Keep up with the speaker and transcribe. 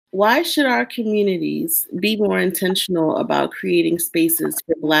Why should our communities be more intentional about creating spaces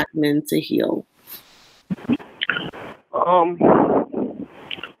for Black men to heal? Um,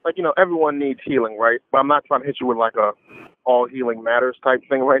 everyone needs healing, right? But I'm not trying to hit you with like a all healing matters type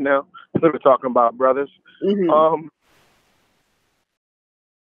thing right now. We're talking about brothers. Mm-hmm. Um,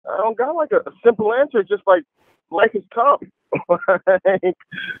 I don't got like a simple answer. Just like life is tough. like,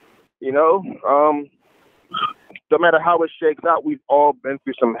 you know, um, no matter how it shakes out, we've all been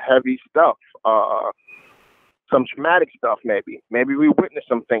through some heavy stuff. Some traumatic stuff, maybe. Maybe we witnessed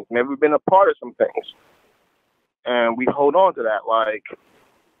some things. Maybe we've been a part of some things, and we hold on to that. Like,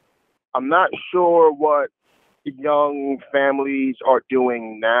 I'm not sure what young families are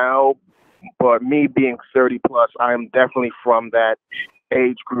doing now, but me being 30 plus, I am definitely from that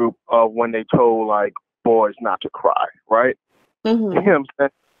age group of when they told like boys not to cry, right? Mm-hmm. You know what I'm saying?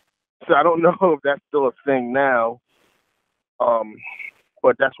 So I don't know if that's still a thing now. Um,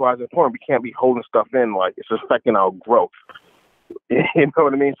 but that's why it's important. We can't be holding stuff in, like it's affecting our growth. You know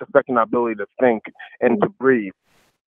what I mean? It's affecting our ability to think and to breathe.